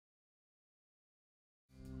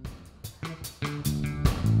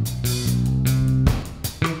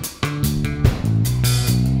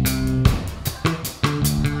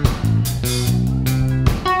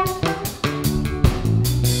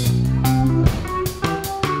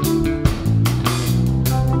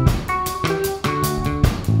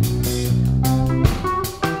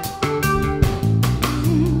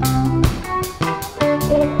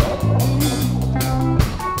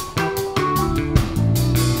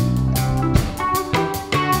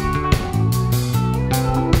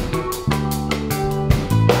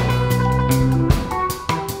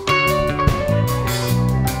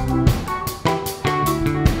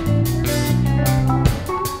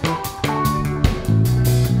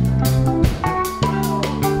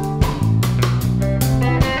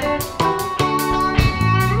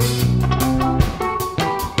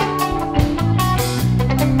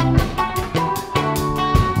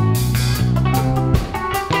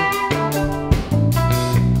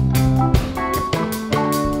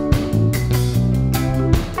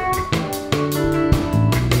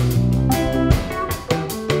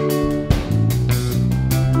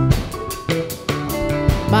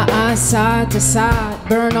my side to side,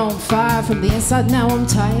 burn on fire from the inside. Now I'm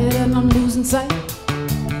tired and I'm losing sight.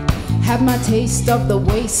 Had my taste of the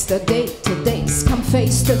waste, a date to days. Come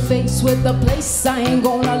face to face with the place, I ain't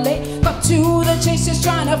gonna lay. Got to the chase, just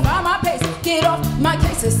trying to find my pace. Get off my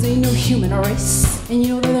case, it's a new human race. And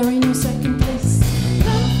you know that there ain't no second place.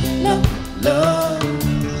 Love, love, love,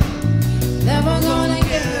 never gonna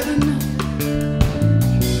get enough.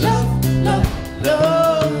 Love, love,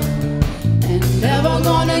 love, and never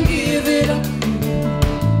gonna give it up.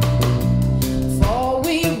 For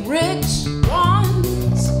we rich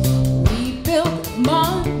ones, we build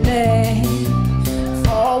money.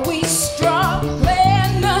 For we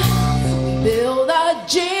struggling, we build a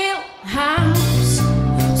jailhouse.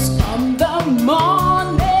 Come the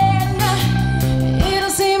morning, it'll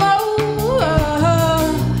seem over,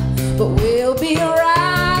 but we'll be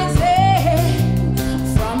rising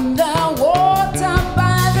from the water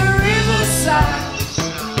by the riverside.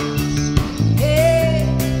 Yeah,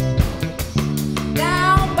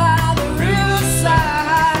 down by the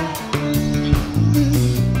riverside.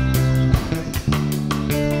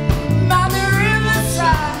 By the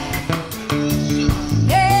riverside.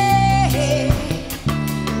 Yeah,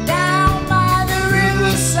 down by the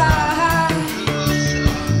riverside.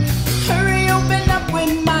 Hurry, open up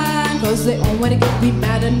with mine, 'cause they already get me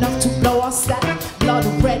mad enough to blow our stack. Blood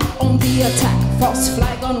red on the attack, false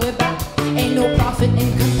flag on we're back. Ain't no profit in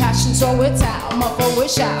compassion, so it's out. Muffle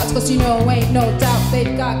with shouts, 'cause you know ain't no doubt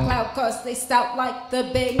they've got clout, 'cause they stout like the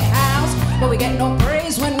big house. But we get no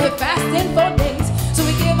praise when we're fasting for days, so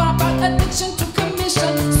we give up our addiction to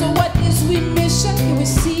commission. So what is we mission? Can we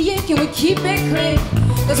see it? Can we keep it clean?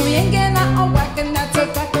 'Cause we ain't getting out on whack, and that's a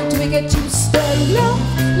fact until we get used to love,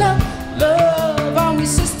 love, love. Are we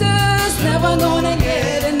sisters? Never gonna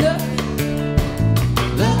get enough.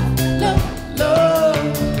 Love, love, love,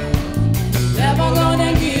 never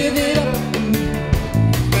gonna give it up.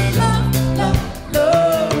 Love, love,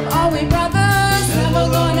 love, are we brothers? Never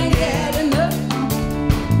gonna get enough.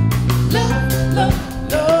 Love, love,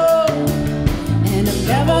 love, and I'm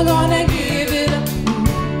never gonna give it up.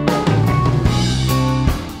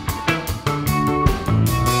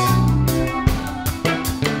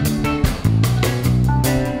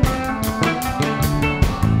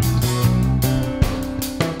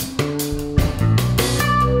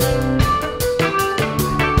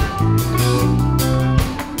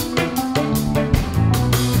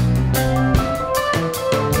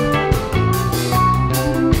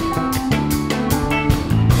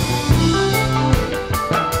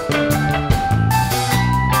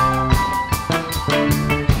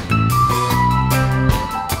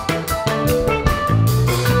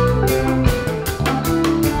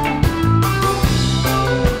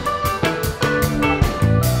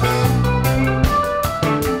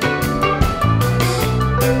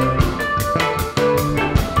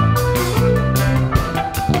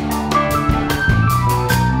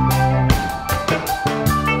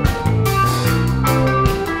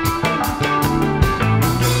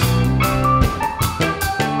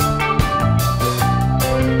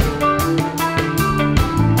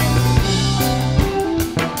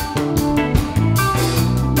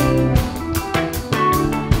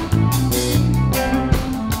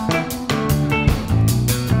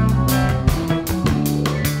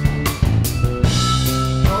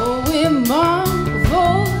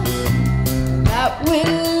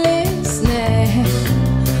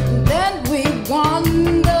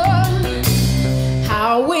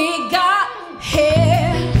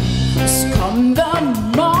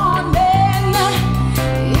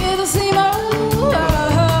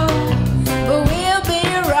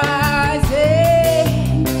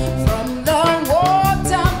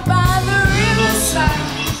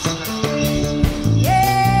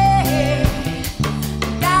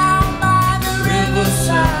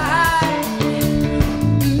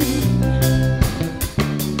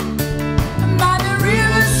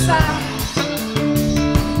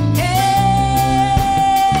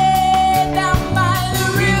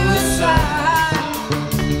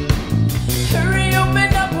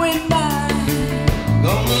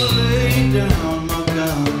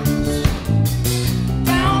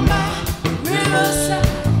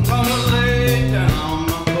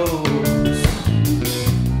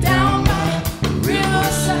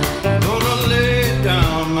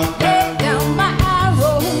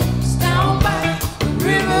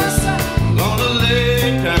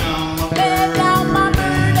 Lay down my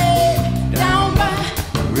burden down by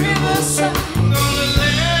the riverside.